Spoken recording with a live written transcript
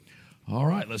All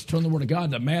right, let's turn the Word of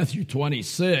God to Matthew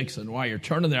 26. And while you're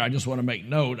turning there, I just want to make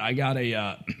note. I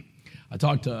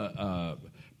talked to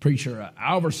preacher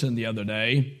Alverson the other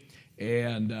day,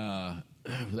 and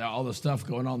all the stuff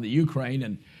going on in the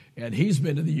Ukraine, and he's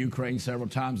been to the Ukraine several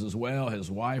times as well. His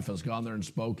wife has gone there and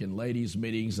spoke in ladies'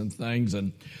 meetings and things,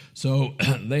 and so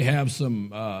they have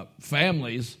some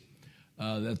families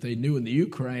that they knew in the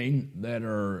Ukraine that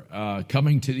are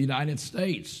coming to the United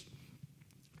States.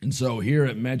 And so here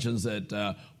it mentions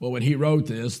that, when he wrote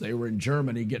this, they were in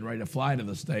Germany getting ready to fly to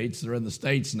the States. They're in the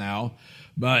States now.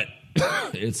 But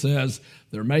it says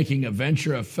they're making a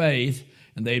venture of faith,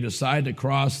 and they decide to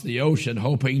cross the ocean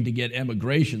hoping to get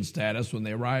immigration status when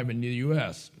they arrive in the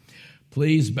U.S.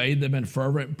 Please bathe them in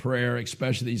fervent prayer,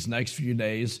 especially these next few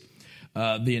days.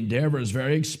 The endeavor is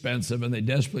very expensive, and they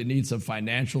desperately need some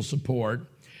financial support.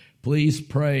 Please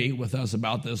pray with us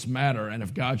about this matter, and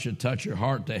if God should touch your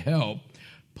heart to help,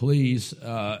 please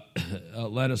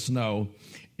let us know,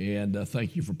 and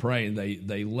thank you for praying.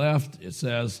 They left, it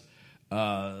says,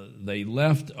 they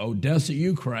left Odessa,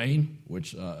 Ukraine,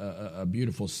 which a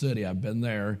beautiful city, I've been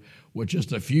there, with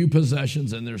just a few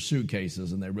possessions in their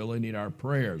suitcases, and they really need our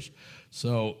prayers.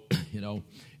 So,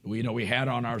 we had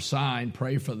on our sign,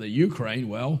 pray for the Ukraine.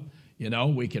 Well,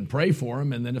 we can pray for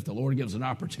them, and then if the Lord gives an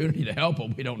opportunity to help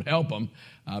them, we don't help them.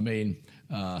 I mean,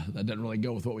 that doesn't really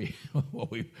go with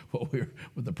what we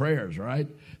with the prayers, right?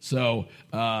 So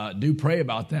do pray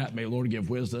about that. May the Lord give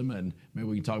wisdom, and maybe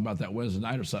we can talk about that Wednesday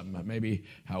night or something. Maybe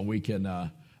how we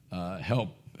can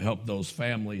help those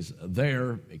families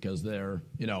there, because they're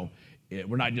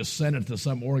we're not just sending it to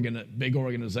some big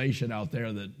organization out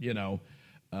there that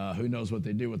who knows what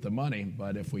they do with the money.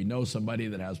 But if we know somebody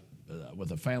that has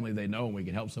with a family they know, and we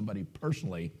can help somebody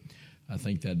personally, I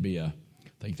think that'd be a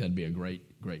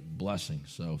great blessing.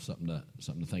 So something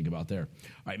to think about there. All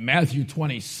right, Matthew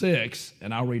 26,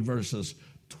 and I'll read verses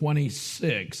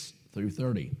 26 through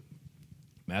 30.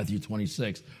 Matthew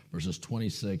 26, verses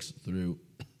 26 through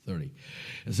 30.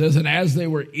 It says, "And as they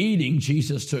were eating,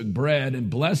 Jesus took bread and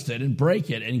blessed it and brake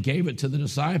it and gave it to the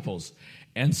disciples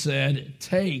and said,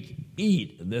 'Take,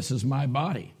 eat, this is my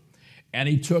body.' And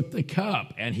he took the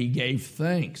cup and he gave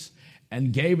thanks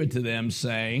and gave it to them,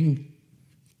 saying,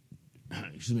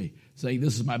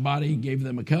 'This is my body.' He gave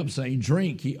them a cup, saying,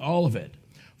 'Drink ye all of it,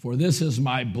 for this is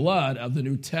my blood of the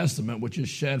New Testament, which is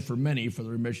shed for many for the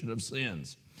remission of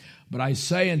sins. But I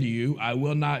say unto you, I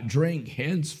will not drink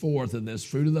henceforth of this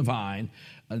fruit of the vine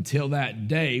until that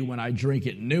day when I drink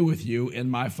it new with you in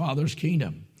my Father's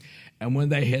kingdom.' And when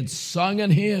they had sung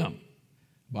an hymn,"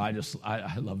 I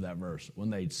love that verse. When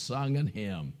they'd sung an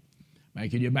hymn. Man,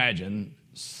 can you imagine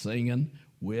singing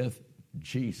with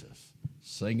Jesus?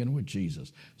 Singing with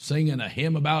Jesus. Singing a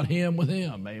hymn about him with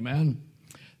him. Amen?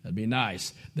 That'd be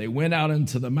nice. They went out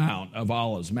into the Mount of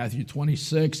Olives. Matthew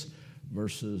 26,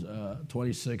 verses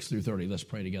 26 through 30. Let's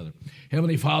pray together.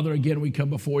 Heavenly Father, again, we come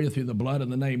before you through the blood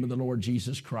and the name of the Lord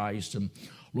Jesus Christ. And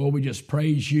Lord, we just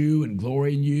praise you and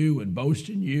glory in you and boast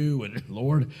in you. And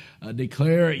Lord,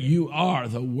 declare you are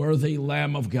the worthy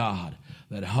Lamb of God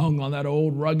that hung on that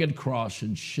old rugged cross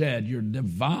and shed your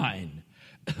divine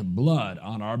blood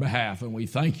on our behalf. And we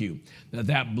thank you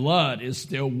that blood is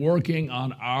still working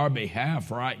on our behalf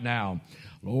right now.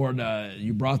 Lord,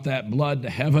 you brought that blood to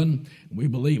heaven. We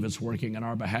believe it's working on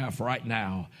our behalf right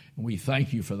now. And we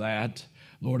thank you for that.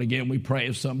 Lord, again, we pray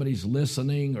if somebody's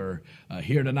listening or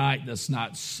here tonight that's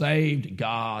not saved,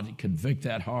 God, convict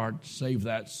that heart, save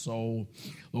that soul.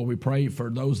 Lord, we pray for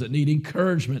those that need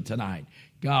encouragement tonight.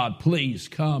 God, please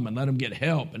come and let them get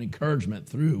help and encouragement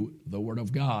through the Word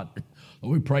of God.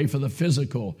 Lord, we pray for the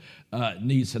physical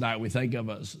needs tonight. We think of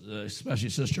especially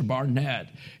Sister Barnett.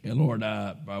 And Lord,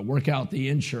 work out the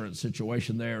insurance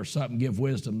situation there or something, give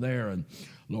wisdom there. And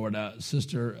Lord,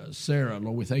 Sister Sarah,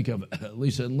 Lord, we think of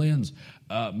Lisa and Lynn's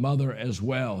mother as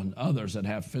well, and others that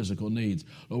have physical needs.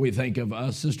 Lord, we think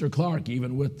of Sister Clark,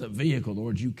 even with the vehicle.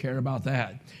 Lord, you care about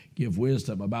that. Give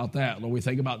wisdom about that. Lord, we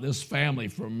think about this family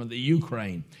from the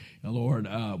Ukraine. And Lord,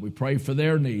 we pray for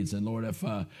their needs. And Lord, if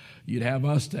you'd have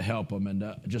us to help them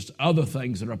and just other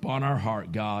things that are upon our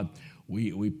heart, God,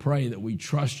 we pray that we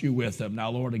trust you with them.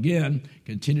 Now, Lord, again,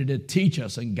 continue to teach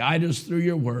us and guide us through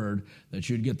your word that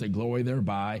you'd get the glory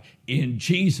thereby. In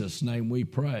Jesus' name we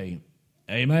pray.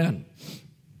 Amen.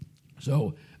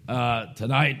 So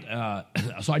tonight.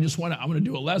 So I'm going to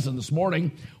do a lesson this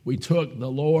morning. We took the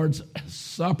Lord's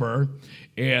Supper,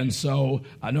 and so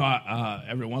I know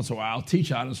every once in a while I'll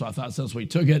teach on it, so I thought since we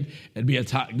took it, it'd be a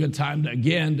good time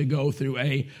to go through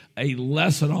a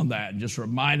lesson on that and just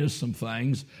remind us some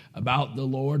things about the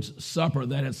Lord's Supper,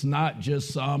 that it's not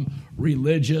just some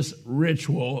religious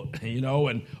ritual,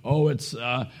 and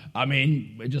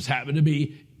it just happened to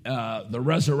be the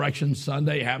Resurrection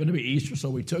Sunday, happened to be Easter,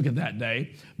 so we took it that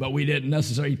day, but we didn't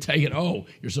necessarily take it,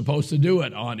 you're supposed to do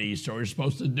it on Easter, or you're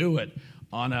supposed to do it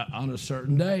on a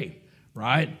certain day,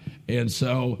 right? And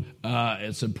so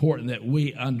it's important that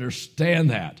we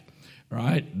understand that,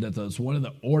 right? That's one of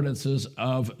the ordinances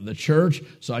of the church,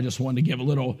 so I just wanted to give a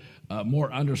little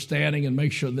more understanding and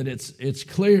make sure that it's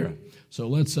clear. So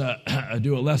let's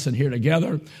do a lesson here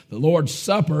together. The Lord's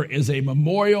Supper is a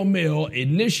memorial meal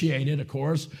initiated, of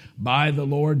course, by the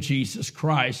Lord Jesus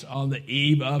Christ on the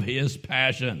eve of his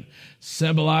passion,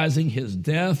 symbolizing his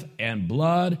death and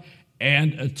blood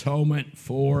and atonement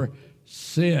for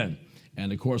sin.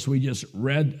 And, of course, we just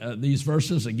read these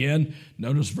verses again.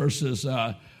 Notice verses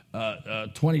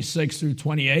 26 through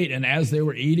 28, and as they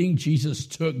were eating, Jesus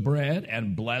took bread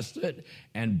and blessed it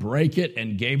and brake it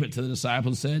and gave it to the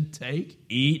disciples and said, "Take,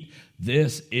 eat,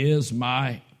 this is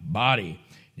my body."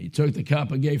 And he took the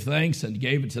cup and gave thanks and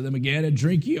gave it to them again, and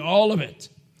drink ye all of it.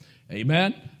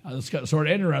 Amen. That's sort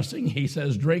of interesting. He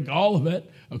says, drink all of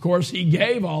it. Of course, he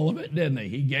gave all of it, didn't he?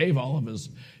 He gave all of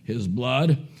his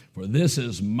blood. For this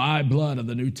is my blood of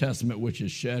the New Testament, which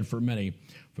is shed for many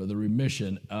for the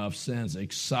remission of sins.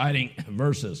 Exciting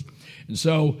verses. And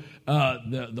so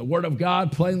the Word of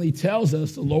God plainly tells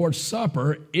us the Lord's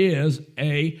Supper is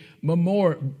a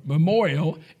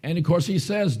memorial. And, of course, he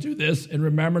says, do this in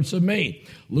remembrance of me.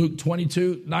 Luke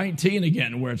 22:19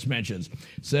 again, where it's mentioned,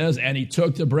 says, and he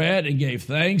took the bread and gave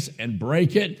thanks and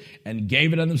brake it and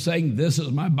gave it unto them, saying, this is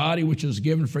my body which is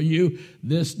given for you.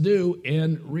 This do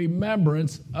in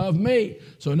remembrance of me.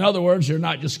 So, in other words, you're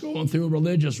not just going through a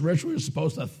religious ritual. You're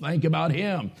supposed to think about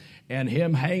him and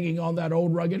him hanging on that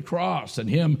old rugged cross and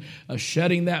him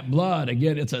shedding that blood.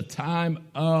 Again, it's a time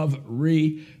of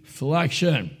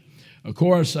reflection. Of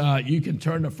course, you can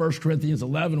turn to 1 Corinthians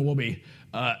 11.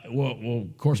 We'll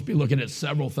of course be looking at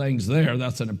several things there.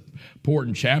 That's an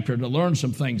important chapter to learn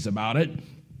some things about it.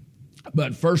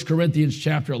 But 1 Corinthians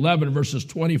chapter 11, verses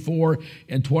 24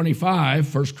 and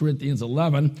 25, 1 Corinthians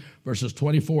 11, verses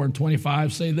 24 and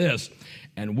 25 say this.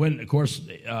 And when, of course,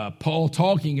 Paul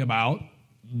talking about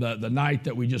the night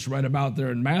that we just read about there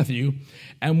in Matthew,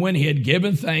 and when he had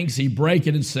given thanks, he brake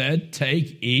it and said,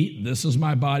 take, eat, this is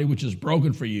my body which is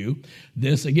broken for you.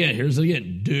 This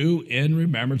again, do in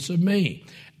remembrance of me.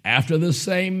 After the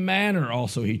same manner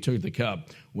also he took the cup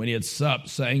when he had supped,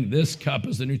 saying, this cup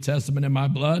is the New Testament in my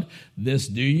blood. This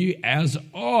do ye as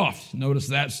oft, notice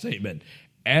that statement,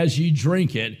 as ye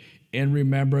drink it in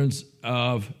remembrance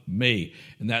of me.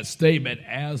 And that statement,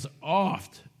 as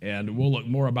oft, and we'll look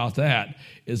more about that,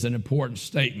 is an important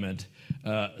statement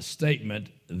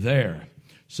there.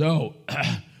 So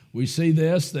we see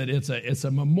this, that it's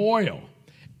a memorial.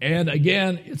 And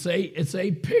again, it's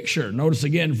a picture. Notice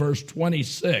again verse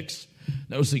 26.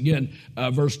 Notice again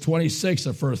verse 26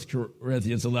 of 1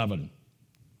 Corinthians 11.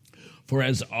 For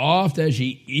as oft as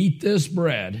ye eat this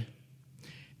bread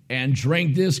and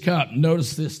drink this cup,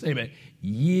 notice this statement,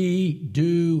 ye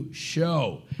do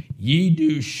show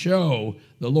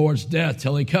the Lord's death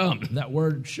till he come. That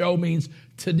word show means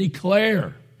to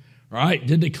declare, right?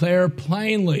 To declare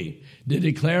plainly, to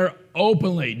declare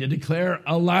openly, to declare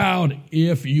aloud,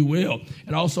 if you will.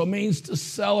 It also means to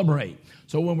celebrate.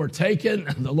 So when we're taking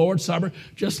the Lord's Supper,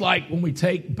 just like when we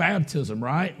take baptism,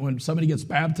 right? When somebody gets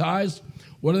baptized,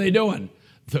 what are they doing?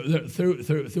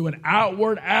 Through an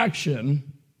outward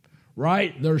action,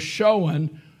 right? They're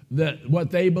showing that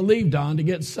what they believed on to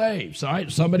get saved. Right?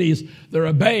 They're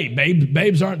a babe.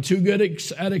 Babes aren't too good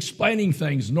at explaining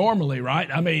things normally,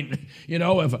 right? I mean,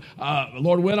 if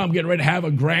Lord willing, I'm getting ready to have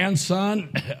a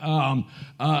grandson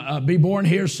be born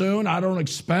here soon. I don't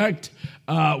expect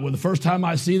the first time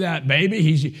I see that baby,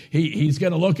 he's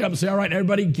going to look up and say, all right,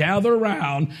 everybody gather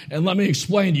around and let me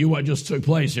explain to you what just took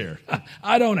place here.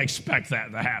 I don't expect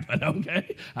that to happen,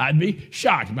 okay? I'd be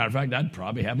shocked. Matter of fact, I'd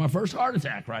probably have my first heart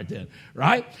attack right then,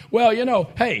 right? Well,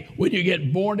 hey, when you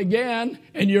get born again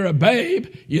and you're a babe,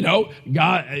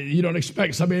 God, you don't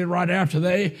expect somebody right after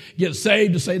they get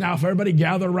saved to say, now, if everybody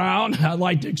gather around, I'd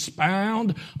like to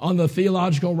expound on the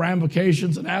theological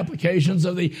ramifications and applications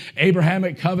of the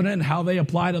Abrahamic covenant and how they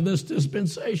apply to this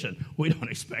dispensation. We don't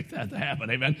expect that to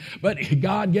happen, amen? But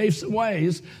God gave some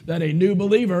ways that a new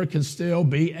believer can still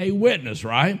be a witness,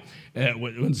 right?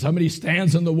 When somebody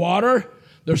stands in the water,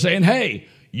 They're saying, hey,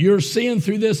 you're seeing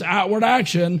through this outward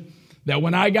action that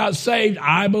when I got saved,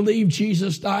 I believe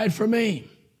Jesus died for me.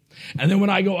 And then when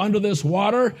I go under this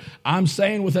water, I'm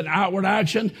saying with an outward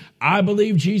action, I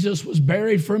believe Jesus was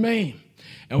buried for me.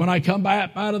 And when I come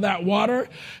back out of that water,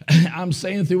 I'm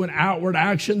saying through an outward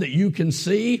action that you can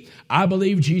see, I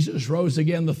believe Jesus rose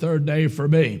again the third day for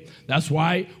me. That's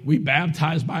why we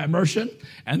baptize by immersion.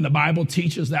 And the Bible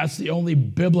teaches that's the only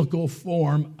biblical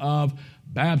form of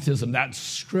baptism. That's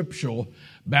scriptural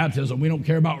baptism. We don't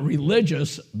care about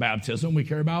religious baptism. We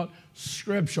care about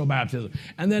scriptural baptism.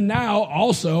 And then now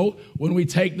also when we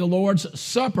take the Lord's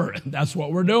Supper, that's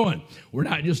what we're doing. We're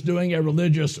not just doing a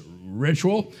religious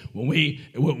ritual. When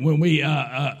we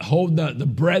hold the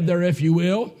bread there, if you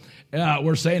will,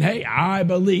 we're saying, hey, I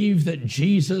believe that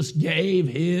Jesus gave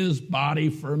his body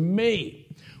for me.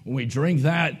 When we drink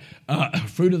that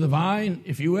fruit of the vine,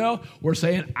 if you will, we're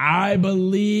saying, I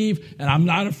believe, and I'm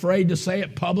not afraid to say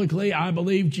it publicly, I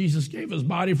believe Jesus gave his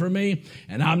body for me,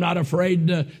 and I'm not afraid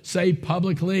to say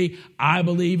publicly, I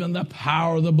believe in the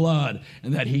power of the blood,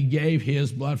 and that he gave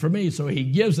his blood for me. So he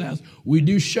gives us, we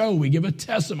do show, we give a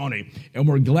testimony, and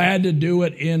we're glad to do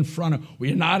it in front of,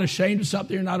 we're not ashamed of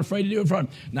something, you're not afraid to do it in front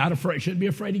of, not afraid, shouldn't be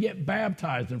afraid to get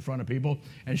baptized in front of people,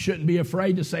 and shouldn't be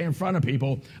afraid to say in front of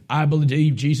people, I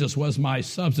believe Jesus was my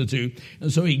substitute.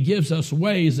 And so he gives us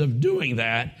ways of doing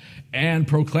that and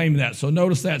proclaiming that. So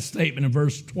notice that statement in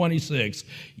verse 26,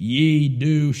 ye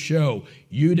do show,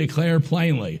 you declare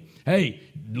plainly, hey,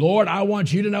 Lord, I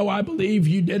want you to know I believe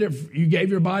you did it. You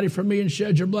gave your body for me and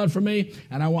shed your blood for me.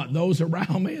 And I want those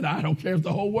around me, and I don't care if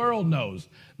the whole world knows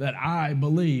that I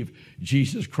believe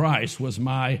Jesus Christ was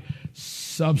my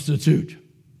substitute.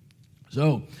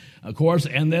 So, of course,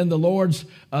 and then the Lord's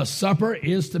Supper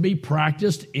is to be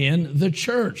practiced in the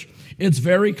church. It's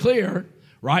very clear,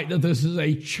 right, that this is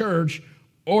a church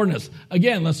ordinance.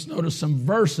 Again, let's notice some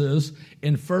verses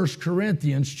in 1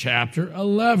 Corinthians chapter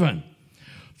 11.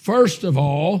 First of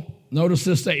all, notice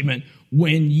this statement,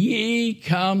 when ye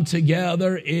come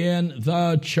together in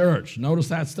the church. Notice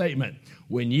that statement.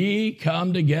 When ye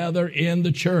come together in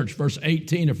the church, verse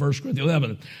 18 of 1 Corinthians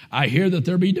 11, I hear that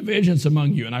there be divisions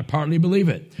among you, and I partly believe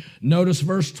it. Notice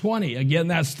verse 20, again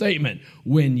that statement,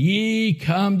 when ye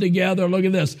come together, look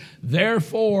at this,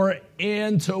 therefore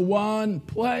into one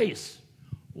place.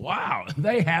 Wow,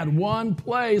 they had one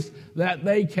place that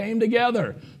they came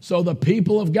together. So the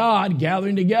people of God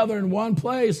gathering together in one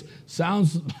place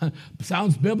sounds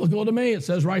biblical to me. It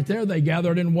says right there, they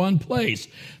gathered in one place.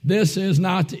 This is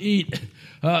not to eat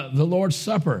the Lord's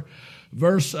Supper.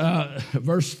 Verse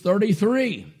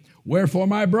 33, wherefore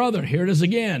my brother, here it is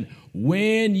again,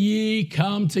 when ye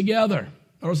come together.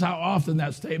 Notice how often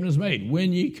that statement is made,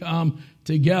 when ye come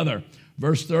together.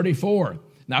 Verse 34.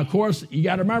 Now, of course, you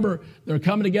got to remember, they're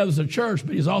coming together as a church,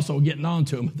 but he's also getting on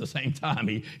to them at the same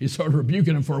time. He's sort of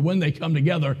rebuking them for when they come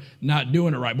together, not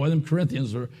doing it right. Boy, them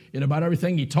Corinthians are in about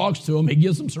everything he talks to them. He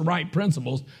gives them some right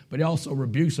principles, but he also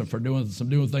rebukes them for doing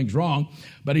things wrong.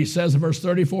 But he says in verse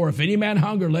 34, if any man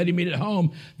hunger, let him eat at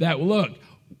home, that look,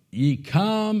 ye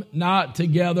come not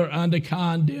together unto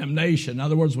condemnation. In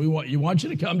other words, we want you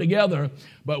to come together,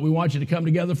 but we want you to come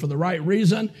together for the right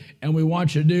reason, and we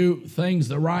want you to do things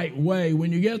the right way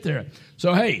when you get there.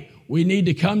 So, hey, we need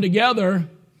to come together,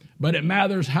 but it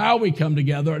matters how we come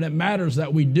together, and it matters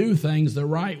that we do things the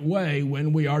right way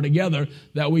when we are together,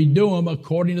 that we do them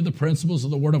according to the principles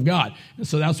of the Word of God. And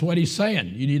so that's what he's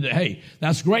saying. You need to, hey,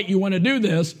 that's great you want to do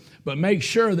this, but make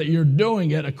sure that you're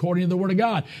doing it according to the Word of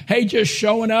God. Hey, just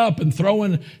showing up and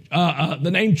throwing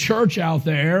the name church out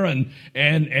there and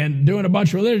doing a bunch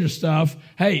of religious stuff,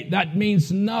 hey, that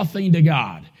means nothing to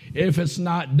God if it's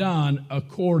not done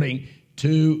according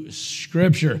to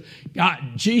Scripture.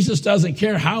 Jesus doesn't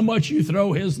care how much you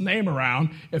throw his name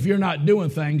around if you're not doing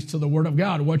things to the Word of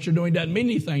God. What you're doing doesn't mean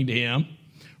anything to him.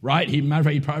 Right? Matter of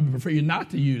fact, he'd probably prefer you not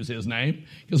to use his name.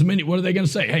 Because what are they going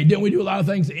to say? Hey, didn't we do a lot of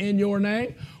things in your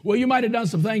name? Well, you might have done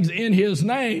some things in his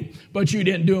name, but you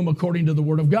didn't do them according to the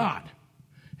Word of God.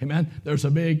 Amen? There's a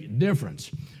big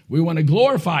difference. We want to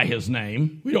glorify his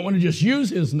name. We don't want to just use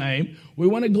his name. We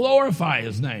want to glorify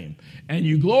his name. And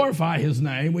you glorify his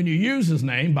name when you use his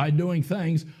name by doing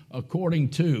things according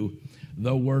to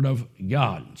the Word of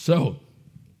God. So,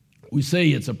 we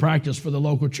see it's a practice for the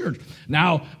local church.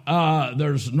 Now,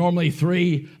 there's normally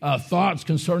three thoughts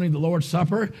concerning the Lord's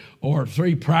Supper, or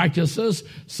three practices.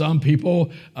 Some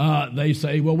people, they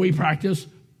say, well, we practice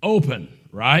open,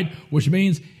 right? Which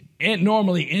means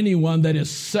normally anyone that is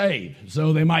saved.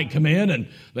 So they might come in and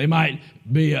they might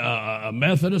be a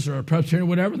Methodist or a Presbyterian or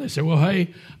whatever. They say, well,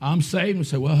 hey, I'm saved. And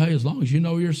say, well, hey, as long as you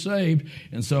know you're saved.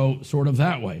 And so sort of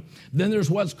that way. Then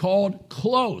there's what's called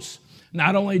close.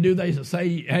 Not only do they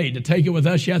say, hey, to take it with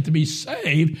us, you have to be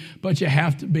saved, but you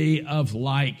have to be of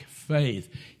like faith.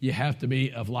 You have to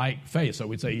be of like faith. So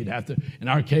we'd say you'd have to, in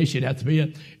our case, you'd have to be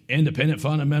an independent,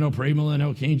 fundamental,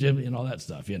 premillennial, King, all that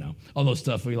stuff, all those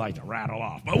stuff we like to rattle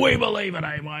off. But we believe it,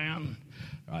 amen.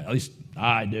 Right, at least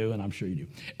I do, and I'm sure you do.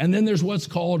 And then there's what's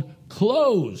called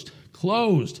closed.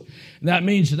 And that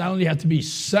means not only you have to be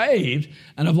saved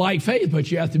and of like faith,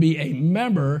 but you have to be a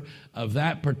member of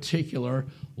that particular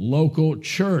local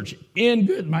church in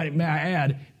good, may I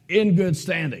add, in good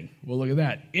standing. Well, look at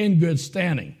that, in good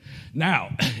standing.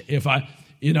 Now, if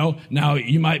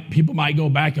people might go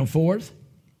back and forth.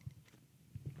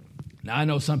 Now, I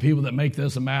know some people that make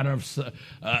this a matter of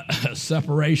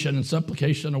separation and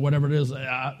supplication or whatever it is,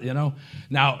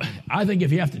 Now, I think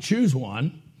if you have to choose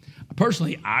one,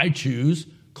 personally, I choose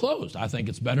closed. I think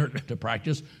it's better to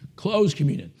practice closed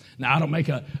communion. Now, I don't make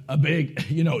a big,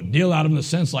 deal out of it in the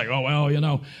sense like,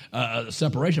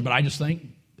 separation, but I just think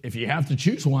if you have to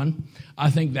choose one, I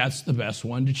think that's the best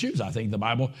one to choose. I think the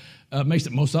Bible makes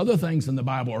it. Most other things in the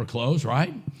Bible are closed,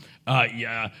 right?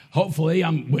 Hopefully,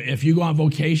 if you go on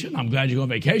vacation, I'm glad you go on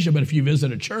vacation, but if you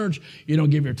visit a church, you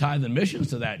don't give your tithe and missions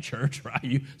to that church, right?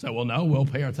 You say, well, no, we'll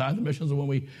pay our tithe and missions when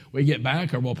we get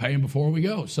back, or we'll pay them before we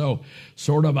go. So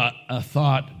sort of a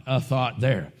thought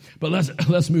there. But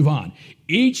let's move on.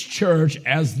 Each church,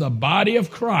 as the body of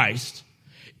Christ,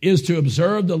 is to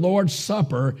observe the Lord's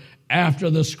Supper after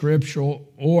the scriptural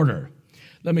order.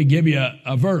 Let me give you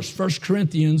a verse, 1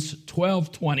 Corinthians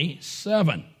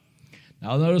 12:27.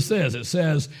 Now notice this, it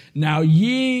says, now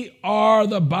ye are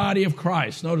the body of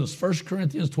Christ. Notice 1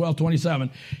 Corinthians 12:27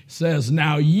 says,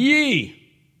 now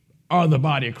ye are the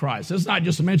body of Christ. It's not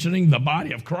just mentioning the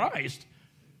body of Christ,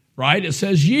 right? It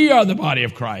says ye are the body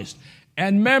of Christ,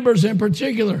 and members in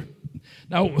particular.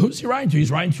 Now, who's he writing to? He's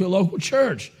writing to a local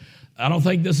church. I don't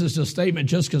think this is a statement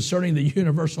just concerning the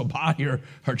universal body or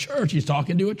church. He's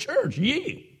talking to a church.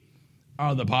 Ye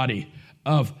are the body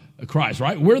of Christ,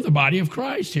 right? We're the body of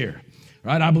Christ here.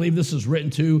 Right, I believe this is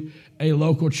written to a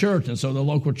local church, and so the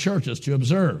local church is to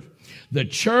observe. The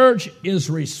church is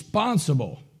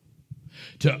responsible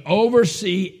to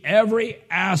oversee every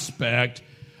aspect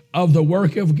of the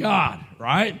work of God,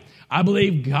 right? I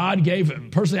believe God gave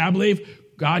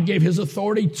his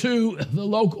authority to the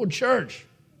local church.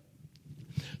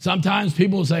 Sometimes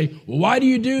people say, well, why do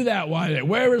you do that?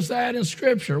 Where is that in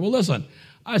Scripture? Well, listen,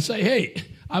 I say, hey,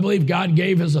 I believe God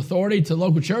gave his authority to the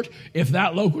local church. If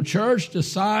that local church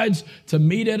decides to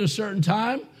meet at a certain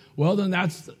time, well, then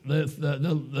that's those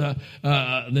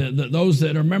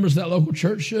that are members of that local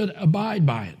church should abide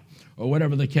by it, or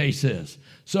whatever the case is.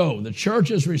 So the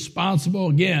church is responsible,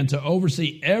 again, to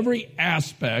oversee every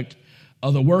aspect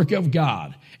of the work of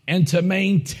God and to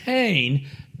maintain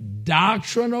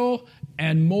doctrinal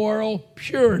and moral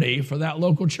purity for that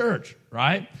local church,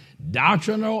 right?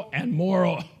 Doctrinal and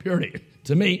moral purity.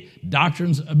 To me,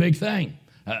 doctrine's a big thing.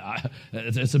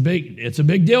 It's a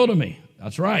big deal to me.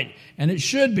 That's right. And it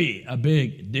should be a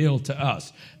big deal to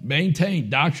us.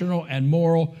 Maintain doctrinal and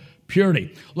moral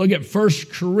purity. Look at 1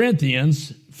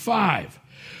 Corinthians 5.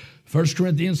 1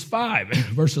 Corinthians 5,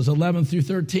 verses 11 through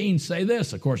 13 say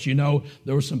this. Of course, there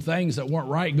were some things that weren't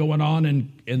right going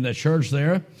on in the church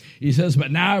there. He says,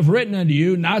 but now I've written unto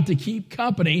you not to keep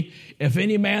company if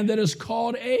any man that is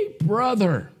called a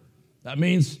brother. That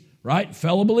means, right,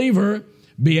 fellow believer,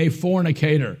 be a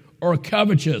fornicator or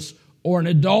covetous or an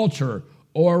adulterer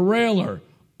or a railer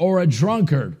or a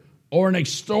drunkard or an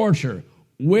extortioner,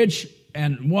 which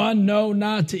and one know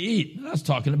not to eat. That's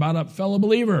talking about a fellow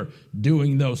believer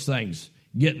doing those things,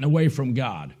 getting away from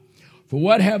God. For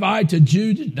what have I to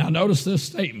judge? Now notice this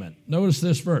statement. Notice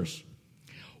this verse.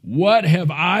 What have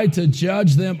I to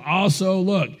judge them also,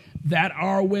 look, that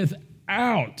are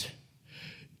without?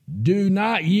 Do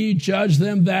not ye judge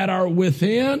them that are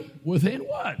within? Within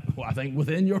what? Well, I think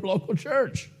within your local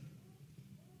church.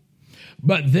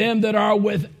 But them that are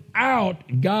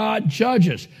without, God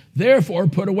judges. Therefore,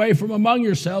 put away from among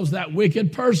yourselves that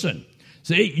wicked person.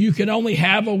 See, you can only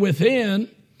have a within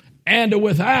and a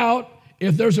without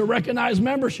if there's a recognized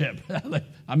membership.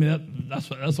 I mean, that's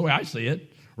the way I see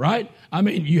it, right? I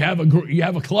mean, you have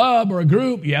a club or a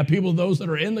group. You have those that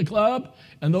are in the club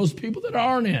and those people that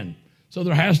aren't in. So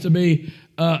there has to be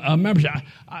a membership.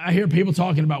 I hear people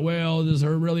talking about, well, is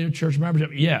there really a church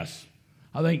membership? Yes.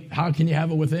 I think, how can you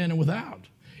have a within and without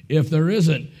if there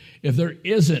isn't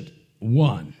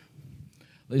one?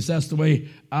 At least that's the way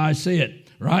I see it,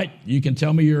 right? You can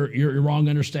tell me your wrong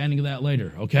understanding of that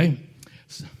later, okay?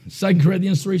 2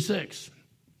 Corinthians 3:6.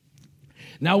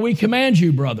 Now we command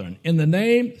you, brethren, in the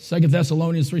name, 2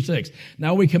 Thessalonians 3:6.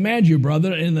 Now we command you,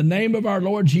 brethren, in the name of our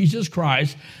Lord Jesus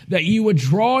Christ, that ye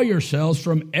withdraw yourselves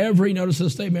from every, notice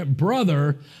the statement,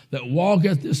 brother that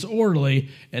walketh disorderly,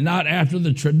 and not after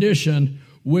the tradition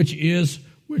which is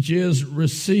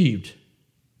received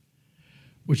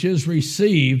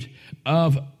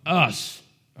of us.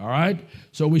 All right?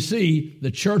 So we see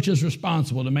the church is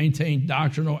responsible to maintain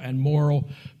doctrinal and moral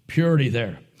purity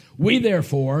there. We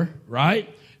therefore, right,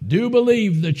 do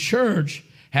believe the church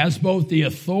has both the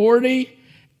authority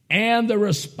and the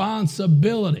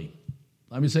responsibility.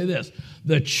 Let me say this.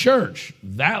 The church,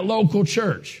 that local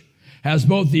church, has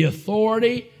both the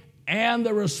authority and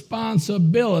the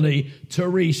responsibility to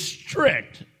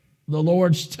restrict the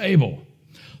Lord's table.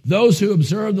 Those who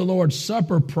observe the Lord's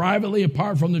Supper privately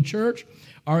apart from the church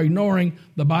are ignoring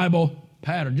the Bible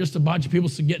pattern. Just a bunch of people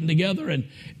getting together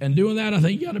and doing that. I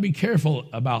think you got to be careful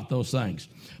about those things.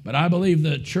 But I believe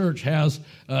the church has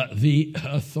the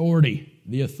authority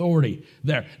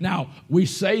there. Now, we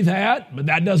say that, but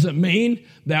that doesn't mean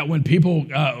that when people,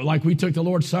 like we took the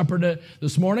Lord's Supper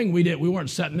this morning, we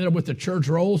weren't sitting there with the church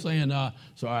roll saying, sorry,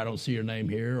 I don't see your name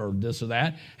here, or this or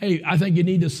that. Hey, I think you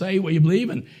need to say what you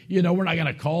believe, and, we're not going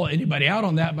to call anybody out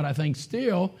on that, but I think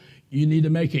still you need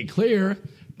to make it clear.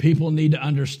 People need to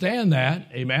understand that,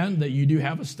 amen, that you do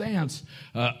have a stance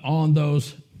on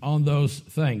those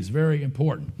things. Very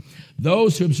important.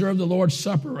 Those who observe the Lord's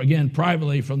Supper, again,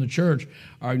 privately from the church,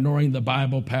 are ignoring the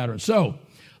Bible pattern. So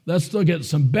let's look at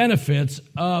some benefits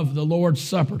of the Lord's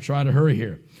Supper. Try to hurry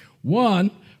here. One,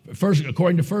 first,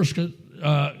 according to 1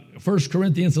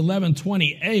 Corinthians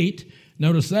 11:28,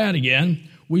 notice that again,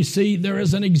 we see there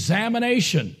is an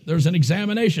examination. There's an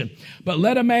examination. But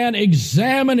let a man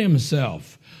examine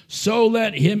himself. So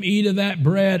let him eat of that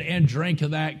bread and drink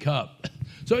of that cup.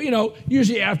 So,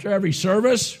 usually after every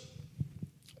service,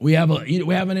 we have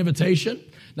an invitation.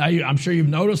 Now, I'm sure you've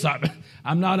noticed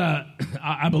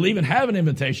I believe in having an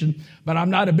invitation, but I'm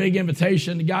not a big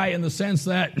invitation guy in the sense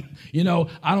that,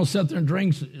 I don't sit there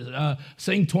and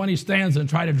sing 20 stanzas and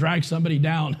try to drag somebody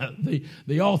down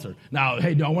the altar. Now,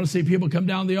 hey, do I want to see people come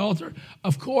down the altar?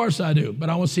 Of course I do, but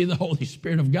I want to see the Holy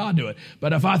Spirit of God do it.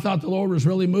 But if I thought the Lord was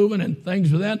really moving and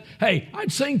things were then, hey,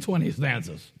 I'd sing 20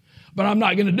 stanzas. But I'm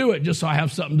not going to do it just so I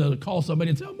have something to call somebody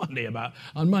and tell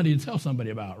on Monday to tell somebody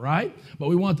about, right? But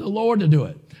we want the Lord to do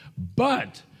it.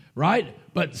 But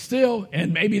still,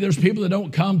 and maybe there's people that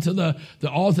don't come to the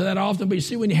altar that often, but you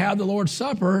see, when you have the Lord's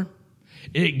Supper,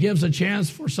 it gives a chance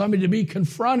for somebody to be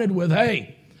confronted with,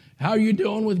 hey, how are you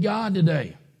doing with God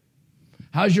today?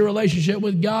 How's your relationship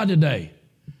with God today?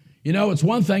 It's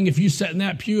one thing if you sit in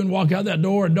that pew and walk out that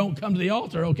door and don't come to the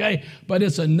altar, okay? But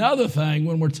it's another thing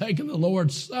when we're taking the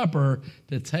Lord's Supper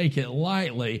to take it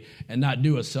lightly and not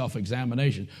do a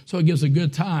self-examination. So it gives a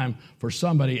good time for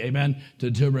somebody, amen,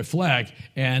 to reflect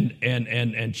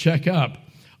and check up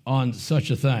on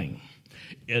such a thing.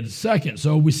 And second,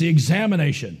 so we see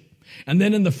examination. And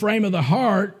then in the frame of the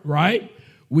heart, right,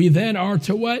 we then are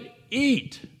to what?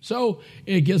 Eat. So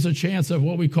it gives a chance of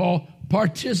what we call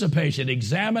participation,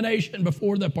 examination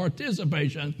before the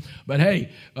participation. But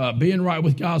hey, being right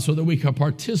with God so that we can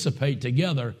participate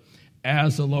together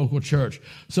as a local church.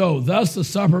 So thus the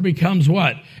supper becomes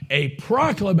what? A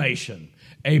proclamation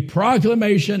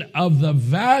of the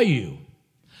value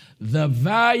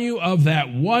of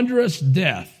that wondrous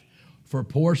death for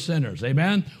poor sinners.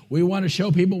 Amen? We want to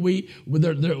show people we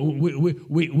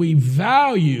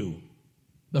value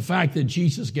the fact that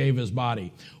Jesus gave his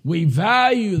body. We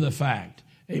value the fact,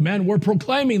 amen, we're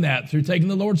proclaiming that through taking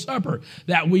the Lord's Supper,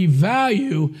 that we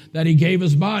value that he gave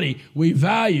his body. We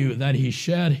value that he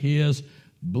shed his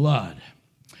blood.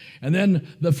 And then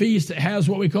the feast has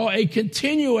what we call a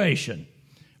continuation,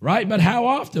 right? But how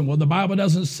often? Well, the Bible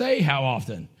doesn't say how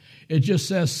often. It just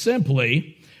says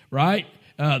simply, right?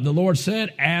 The Lord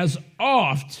said, as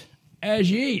oft as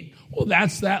ye eat. Well,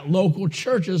 that's that local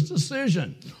church's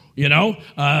decision.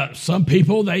 Some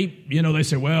people, they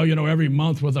say, well, every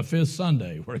month with a fifth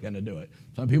Sunday, we're going to do it.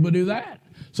 Some people do that.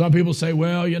 Some people say,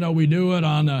 well, we do it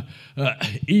on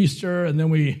Easter, and then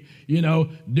we,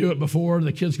 do it before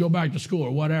the kids go back to school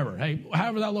or whatever. Hey,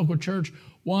 however that local church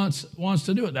wants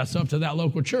to do it, that's up to that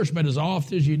local church. But as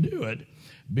often as you do it,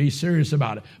 be serious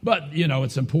about it. But,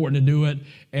 it's important to do it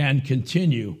and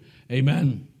continue,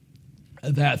 amen,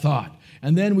 that thought.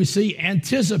 And then we see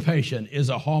anticipation is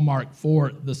a hallmark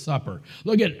for the supper.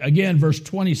 Look at, again, verse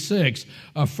 26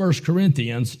 of 1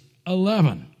 Corinthians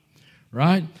 11,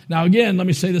 right? Now, again, let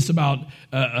me say this about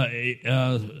 1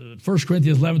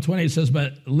 Corinthians 11:28. It says,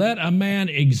 but let a man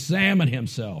examine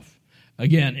himself.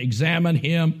 Again, examine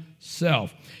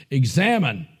himself.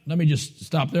 Examine let me just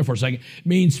stop there for a second,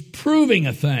 means proving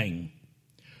a thing.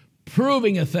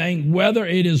 Proving a thing, whether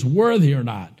it is worthy or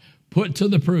not. Put to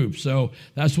the proof. So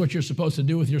that's what you're supposed to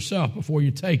do with yourself before you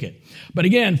take it. But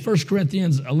again, 1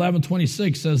 Corinthians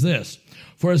 11:26 says this,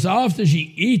 for as often as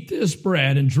ye eat this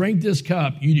bread and drink this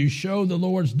cup, you do show the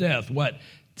Lord's death, what?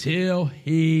 Till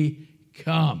he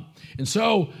come. And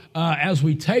so as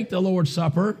we take the Lord's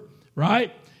Supper,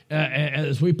 right,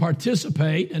 as we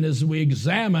participate and as we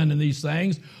examine in these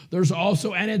things, there's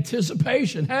also an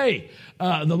anticipation. Hey,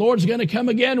 the Lord's going to come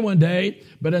again one day,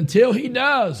 but until he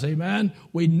does, amen,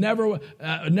 we never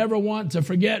want to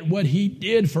forget what he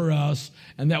did for us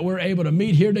and that we're able to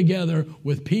meet here together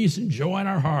with peace and joy in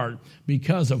our heart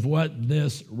because of what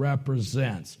this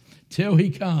represents. Till he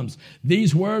comes.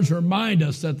 These words remind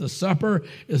us that the supper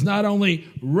is not only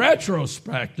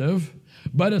retrospective,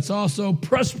 but it's also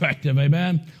prospective,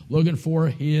 amen, looking for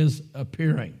his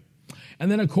appearing. And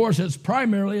then, of course, it's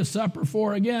primarily a supper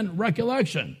for, again,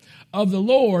 recollection of the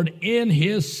Lord in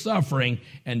his suffering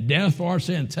and death for our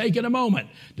sin. Taking a moment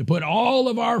to put all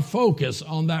of our focus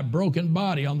on that broken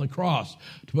body on the cross,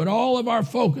 to put all of our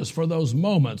focus for those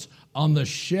moments on the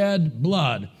shed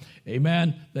blood,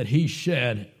 amen, that he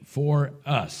shed for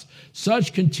us.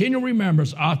 Such continual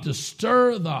remembrance ought to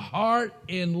stir the heart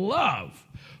in love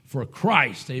for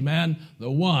Christ, amen,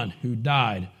 the one who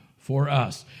died for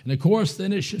us. And of course,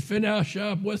 then it should finish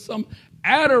up with some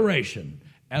adoration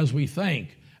as we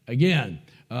think, again,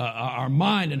 our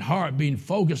mind and heart being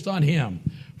focused on him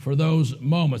for those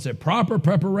moments. A proper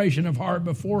preparation of heart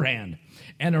beforehand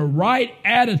and a right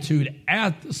attitude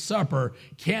at the supper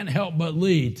can't help but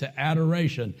lead to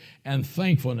adoration and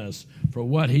thankfulness for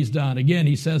what he's done. Again,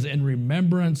 he says, in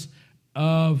remembrance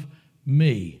of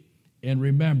me. In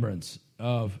remembrance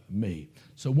of me.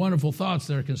 So wonderful thoughts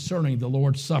there concerning the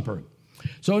Lord's Supper.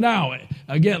 So now,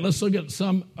 again, let's look at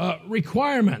some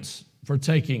requirements for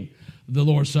taking the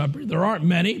Lord's Supper. There aren't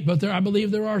many, but I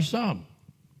believe there are some.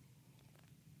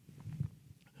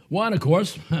 One, of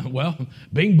course, well,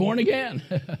 being born again,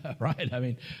 right? I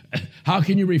mean, how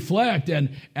can you reflect and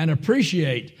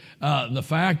appreciate the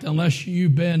fact unless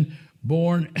you've been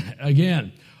born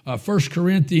again? 1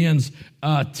 Corinthians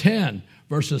 10,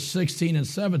 verses 16 and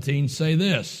 17 say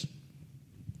this.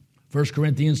 1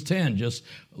 Corinthians 10, just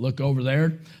look over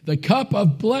there. The cup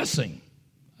of blessing,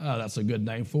 that's a good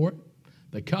name for it.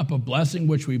 The cup of blessing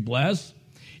which we bless,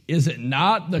 is it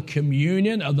not the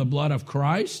communion of the blood of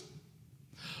Christ?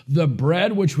 The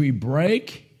bread which we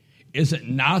break, is it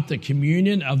not the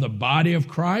communion of the body of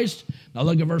Christ? Now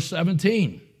look at verse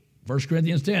 17, 1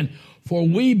 Corinthians 10. For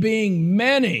we being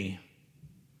many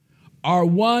are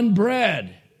one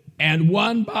bread and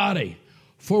one body.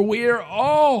 For we are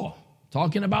all,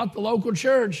 talking about the local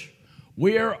church,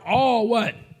 we are all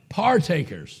what?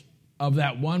 Partakers of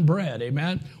that one bread,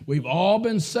 amen? We've all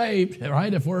been saved,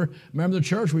 right? If we're a member of the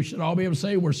church, we should all be able to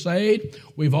say we're saved.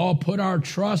 We've all put our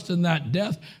trust in that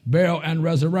death, burial, and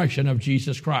resurrection of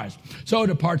Jesus Christ. So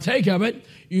to partake of it,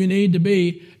 you need to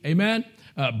be, amen,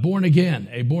 born again,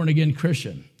 a born-again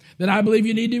Christian. Then I believe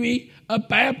you need to be a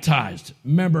baptized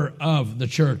member of the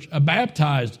church, a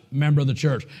baptized member of the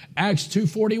church. Acts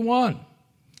 2:41,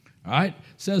 all right,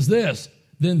 says this,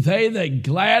 then they that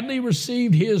gladly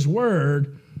received his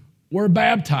word were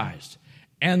baptized.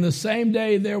 And the same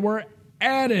day there were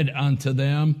added unto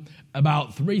them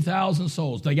about 3,000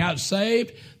 souls. They got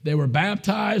saved, they were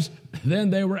baptized, then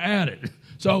they were added.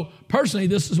 So personally,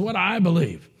 this is what I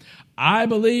believe. I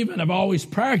believe and have always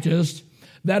practiced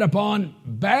that upon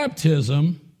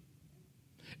baptism,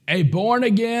 a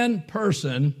born-again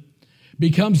person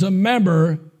becomes a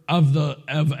member of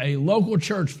a local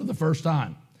church for the first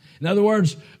time. In other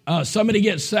words, somebody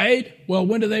gets saved. Well,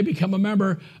 when do they become a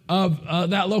member of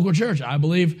that local church? I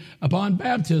believe upon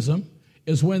baptism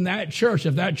is when that church,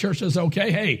 if that church says,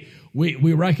 okay, hey,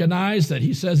 we recognize that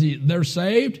he says they're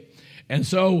saved. And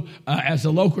so as a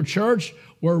local church,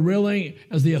 we're willing,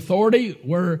 as the authority,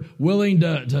 we're willing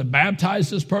to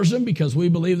baptize this person because we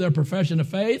believe their profession of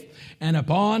faith. And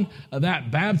upon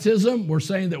that baptism, we're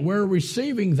saying that we're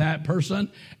receiving that person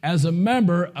as a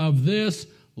member of this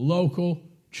local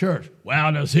church.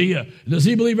 Well, does he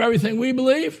believe everything we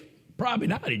believe? Probably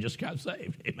not. He just got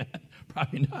saved. Amen.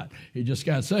 Probably not. He just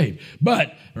got saved.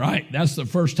 But, right, that's the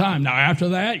first time. Now, after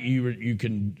that, you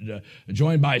can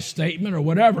join by statement or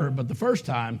whatever. But the first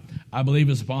time, I believe,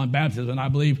 is upon baptism. And I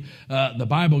believe the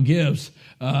Bible gives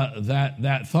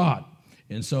that thought.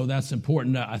 And so that's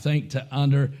important, I think, to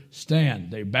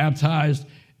understand. They baptized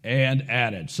and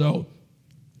added. So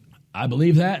I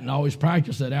believe that and always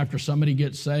practice that after somebody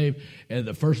gets saved, and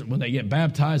when they get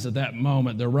baptized at that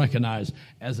moment, they're recognized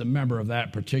as a member of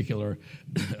that particular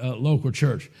local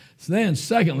church. So then,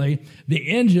 secondly, the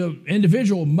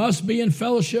individual must be in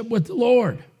fellowship with the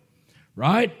Lord,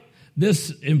 right? This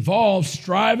involves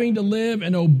striving to live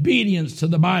in obedience to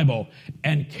the Bible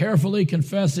and carefully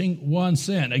confessing one's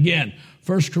sin. Again,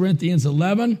 1 Corinthians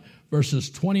 11, verses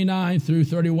 29 through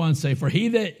 31 say, "For he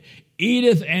that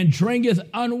eateth and drinketh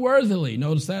unworthily,"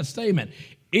 notice that statement,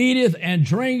 "eateth and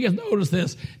drinketh," notice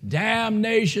this,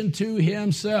 "damnation to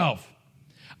himself."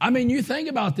 I mean, you think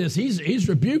about this. He's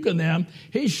rebuking them.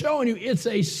 He's showing you it's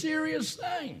a serious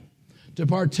thing to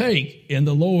partake in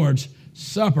the Lord's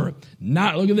Supper.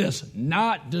 Look at this,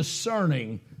 not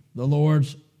discerning the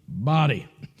Lord's body.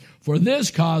 "For this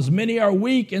cause many are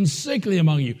weak and sickly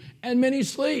among you, and many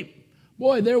sleep."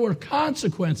 Boy, there were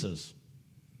consequences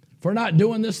for not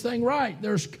doing this thing right.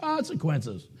 There's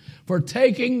consequences for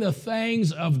taking the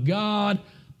things of God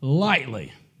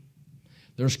lightly.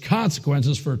 There's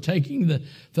consequences for taking the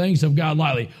things of God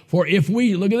lightly. "For if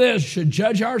we," look at this, "should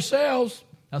judge ourselves,"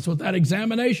 that's what that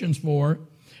examination's for.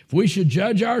 "If we should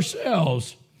judge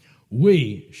ourselves,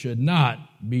 we should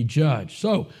not be judged."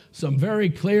 So, some very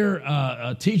clear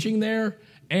teaching there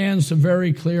and some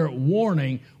very clear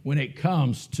warning when it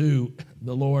comes to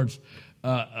the Lord's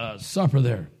Supper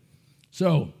there.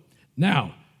 So,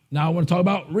 now I want to talk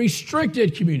about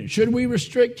restricted communion. Should we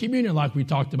restrict communion like we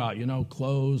talked about?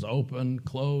 Closed, open,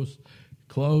 closed.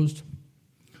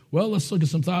 Well, let's look at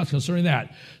some thoughts concerning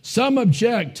that. Some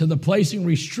object to the placing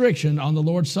restriction on the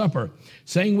Lord's Supper,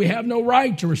 saying we have no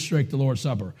right to restrict the Lord's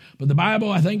Supper. But the Bible,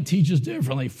 I think, teaches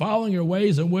differently, following your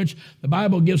ways in which the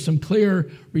Bible gives some clear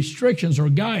restrictions or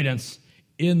guidance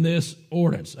in this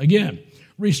ordinance. Again,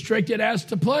 restricted as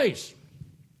to place,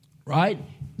 right?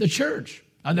 The church.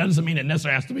 Now, that doesn't mean it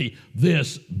necessarily has to be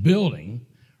this building,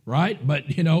 right? But,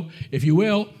 if you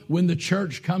will, when the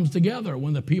church comes together,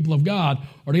 when the people of God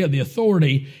are together, the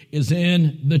authority is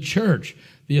in the church.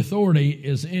 The authority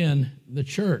is in the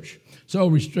church. So,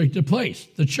 restricted place,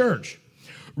 the church.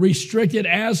 Restricted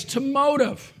as to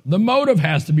motive. The motive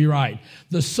has to be right.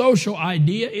 The social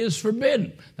idea is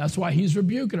forbidden. That's why he's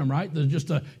rebuking them, right? There's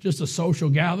just a social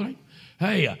gathering.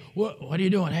 Hey, what are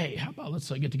you doing? Hey, how about let's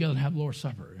get together and have the Lord's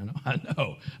Supper?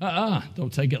 No,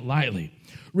 don't take it lightly.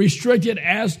 Restricted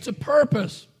as to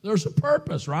purpose. There's a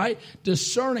purpose, right?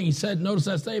 Discerning, he said, notice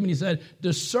that statement, he said,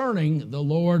 discerning the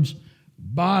Lord's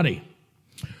body.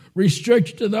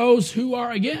 Restricted to those who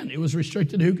are, again, it was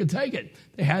restricted who could take it.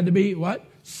 They had to be, what?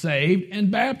 Saved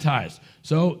and baptized.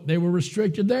 So they were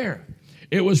restricted there.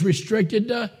 It was restricted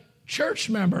to church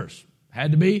members.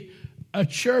 Had to be a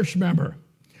church member.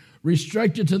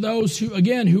 Restricted to those who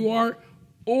are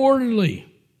orderly,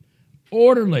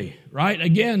 right?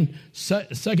 Again,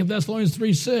 2 Thessalonians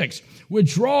 3:6,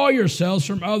 "Withdraw yourselves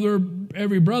from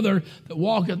every brother that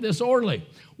walketh disorderly."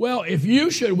 Well, if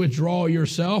you should withdraw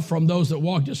yourself from those that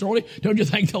walk disorderly, don't you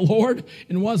think the Lord,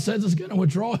 in one sense, is going to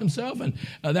withdraw himself? And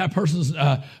that person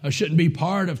shouldn't be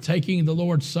part of taking the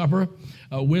Lord's Supper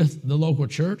with the local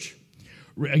church?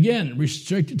 Again,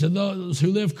 restricted to those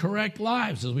who live correct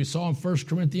lives, as we saw in 1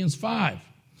 Corinthians 5.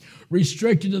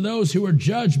 Restricted to those who are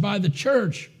judged by the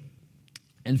church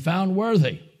and found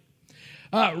worthy.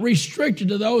 Restricted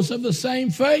to those of the same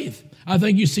faith. I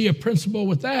think you see a principle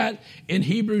with that in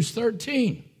Hebrews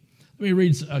 13. Let me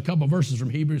read a couple verses from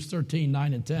Hebrews 13,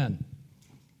 9 and 10.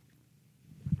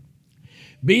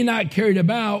 "Be not carried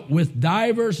about with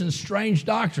divers and strange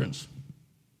doctrines."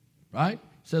 Right?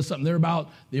 Says something there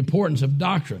about the importance of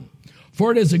doctrine.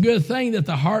 "For it is a good thing that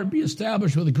the heart be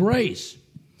established with grace,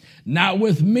 not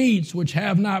with meats which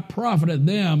have not profited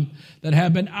them that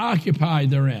have been occupied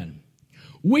therein.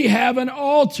 We have an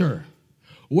altar,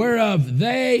 whereof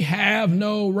they have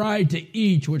no right to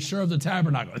eat, which serve the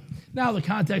tabernacle." Now, the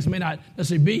context may not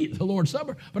necessarily be the Lord's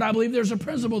Supper, but I believe there's a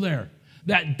principle there,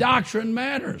 that doctrine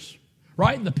matters.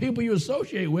 Right? The people you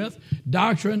associate with,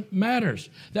 doctrine matters.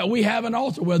 That we have an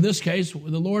altar, well, in this case,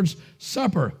 the Lord's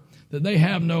Supper, that they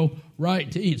have no right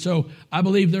to eat. So I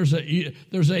believe there's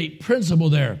a principle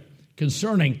there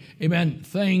concerning, amen,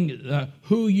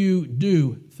 who you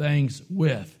do things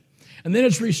with. And then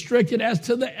it's restricted as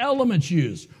to the elements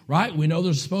used, right? We know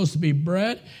there's supposed to be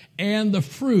bread and the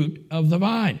fruit of the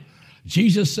vine.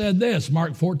 Jesus said this,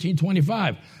 Mark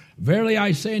 14:25, "Verily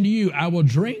I say unto you, I will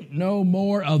drink no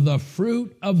more of the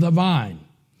fruit of the vine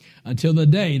until the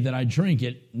day that I drink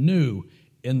it new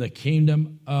in the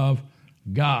kingdom of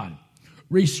God."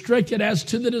 Restricted as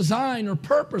to the design or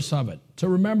purpose of it, to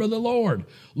remember the Lord.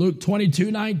 Luke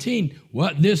 22:19,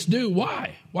 "What this do?"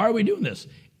 Why? Why are we doing this?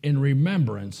 "In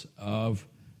remembrance of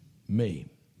me."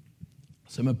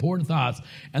 Some important thoughts.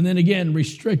 And then again,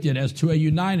 restricted as to a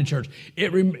united church.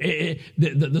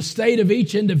 The state of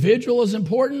each individual is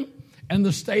important, and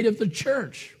the state of the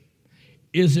church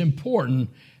is important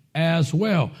as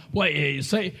well. Well,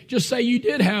 just say you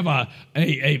did have a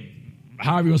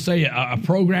however you will say a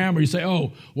program, or you say,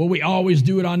 oh, well, we always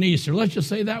do it on Easter. Let's just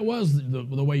say that was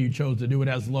the way you chose to do it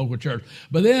as a local church.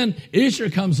 But then Easter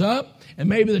comes up, and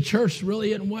maybe the church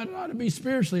really isn't what it ought to be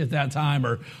spiritually at that time,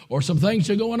 or some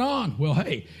things are going on. Well,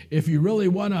 hey, if you really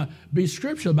want to be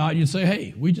scriptural about it, you say,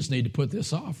 hey, we just need to put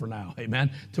this off for now,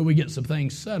 amen, till we get some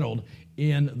things settled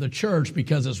in the church,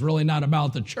 because it's really not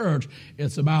about the church.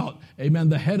 It's about, amen,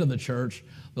 the head of the church,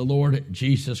 the Lord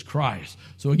Jesus Christ.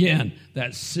 So again,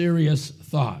 that serious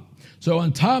thought. So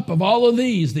on top of all of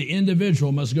these, the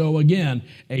individual must go again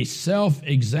a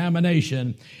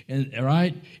self-examination,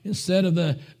 right? Instead of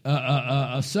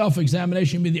a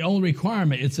self-examination being the only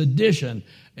requirement, it's addition,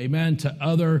 amen, to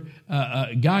other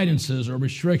guidances or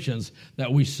restrictions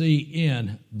that we see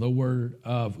in the Word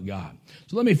of God.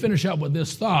 So let me finish up with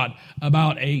this thought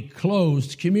about a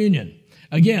closed communion.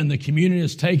 Again, the communion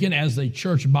is taken as a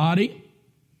church body.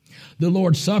 The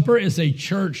Lord's Supper is a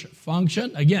church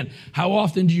function. Again, how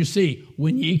often do you see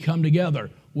when ye come together,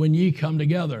 when ye come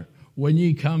together, when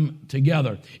ye come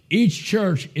together? Each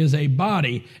church is a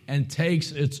body and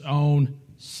takes its own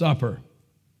supper.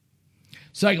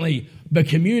 Secondly, the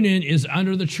communion is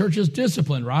under the church's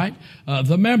discipline, right?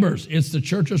 The members, it's the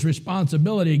church's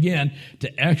responsibility, again,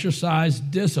 to exercise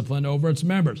discipline over its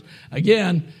members.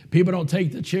 Again, people don't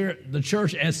take the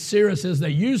church as serious as they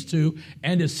used to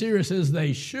and as serious as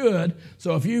they should.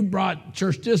 So if you brought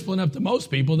church discipline up to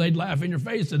most people, they'd laugh in your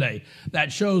face today.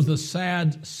 That shows the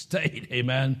sad state,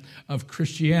 amen, of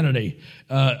Christianity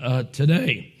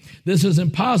today. This is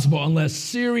impossible unless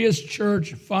serious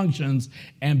church functions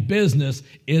and business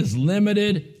is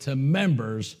limited to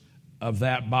members of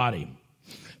that body.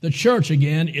 The church,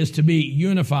 again, is to be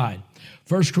unified.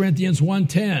 1 Corinthians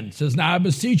 1:10 says, Now I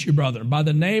beseech you, brethren, by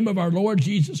the name of our Lord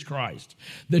Jesus Christ,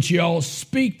 that ye all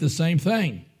speak the same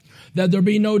thing, that there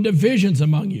be no divisions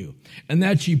among you, and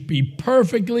that ye be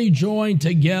perfectly joined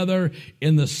together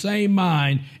in the same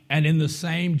mind and in the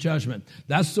same judgment.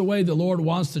 That's the way the Lord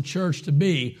wants the church to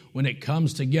be when it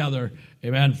comes together,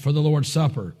 amen, for the Lord's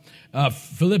Supper.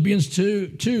 Philippians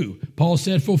 2, Paul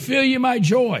said, Fulfill ye my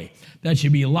joy, that ye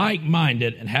be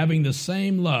like-minded and having the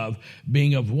same love,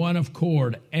 being of one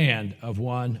accord and of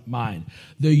one mind.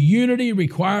 The unity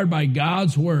required by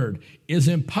God's word is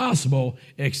impossible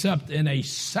except in a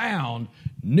sound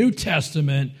New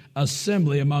Testament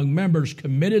assembly among members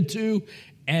committed to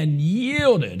and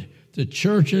yielded to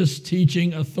church's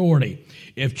teaching authority.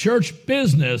 If church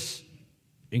business,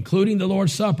 including the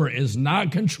Lord's Supper, is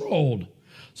not controlled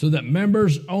so that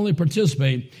members only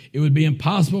participate, it would be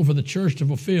impossible for the church to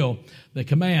fulfill the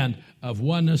command of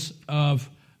oneness of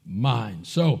mind.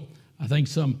 So I think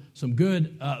some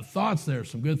good thoughts there,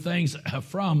 some good things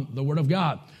from the Word of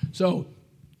God. So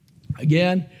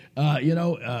again,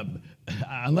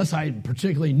 unless I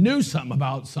particularly knew something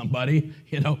about somebody,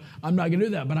 I'm not going to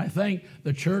do that. But I think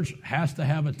the church has to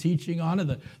have a teaching on it.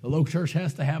 The local church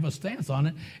has to have a stance on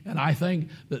it. And I think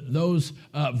that those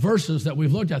verses that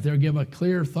we've looked at there give a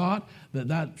clear thought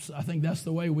I think that's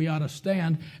the way we ought to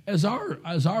stand as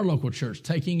our local church,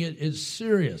 taking it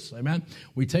serious. Amen.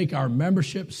 We take our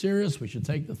membership serious. We should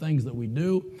take the things that we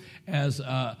do as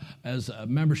a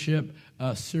membership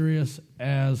serious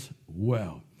as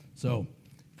well. So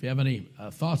if you have any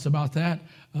thoughts about that,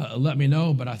 let me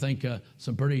know. But I think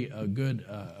some pretty good,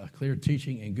 clear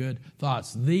teaching and good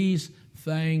thoughts. These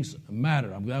things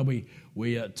matter. I'm glad we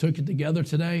took it together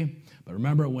today. But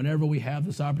remember, whenever we have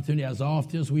this opportunity, as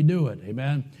often as we do it,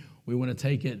 amen, we want to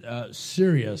take it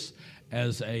serious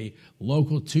as a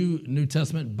local New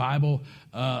Testament Bible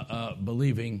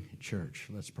believing church.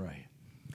 Let's pray.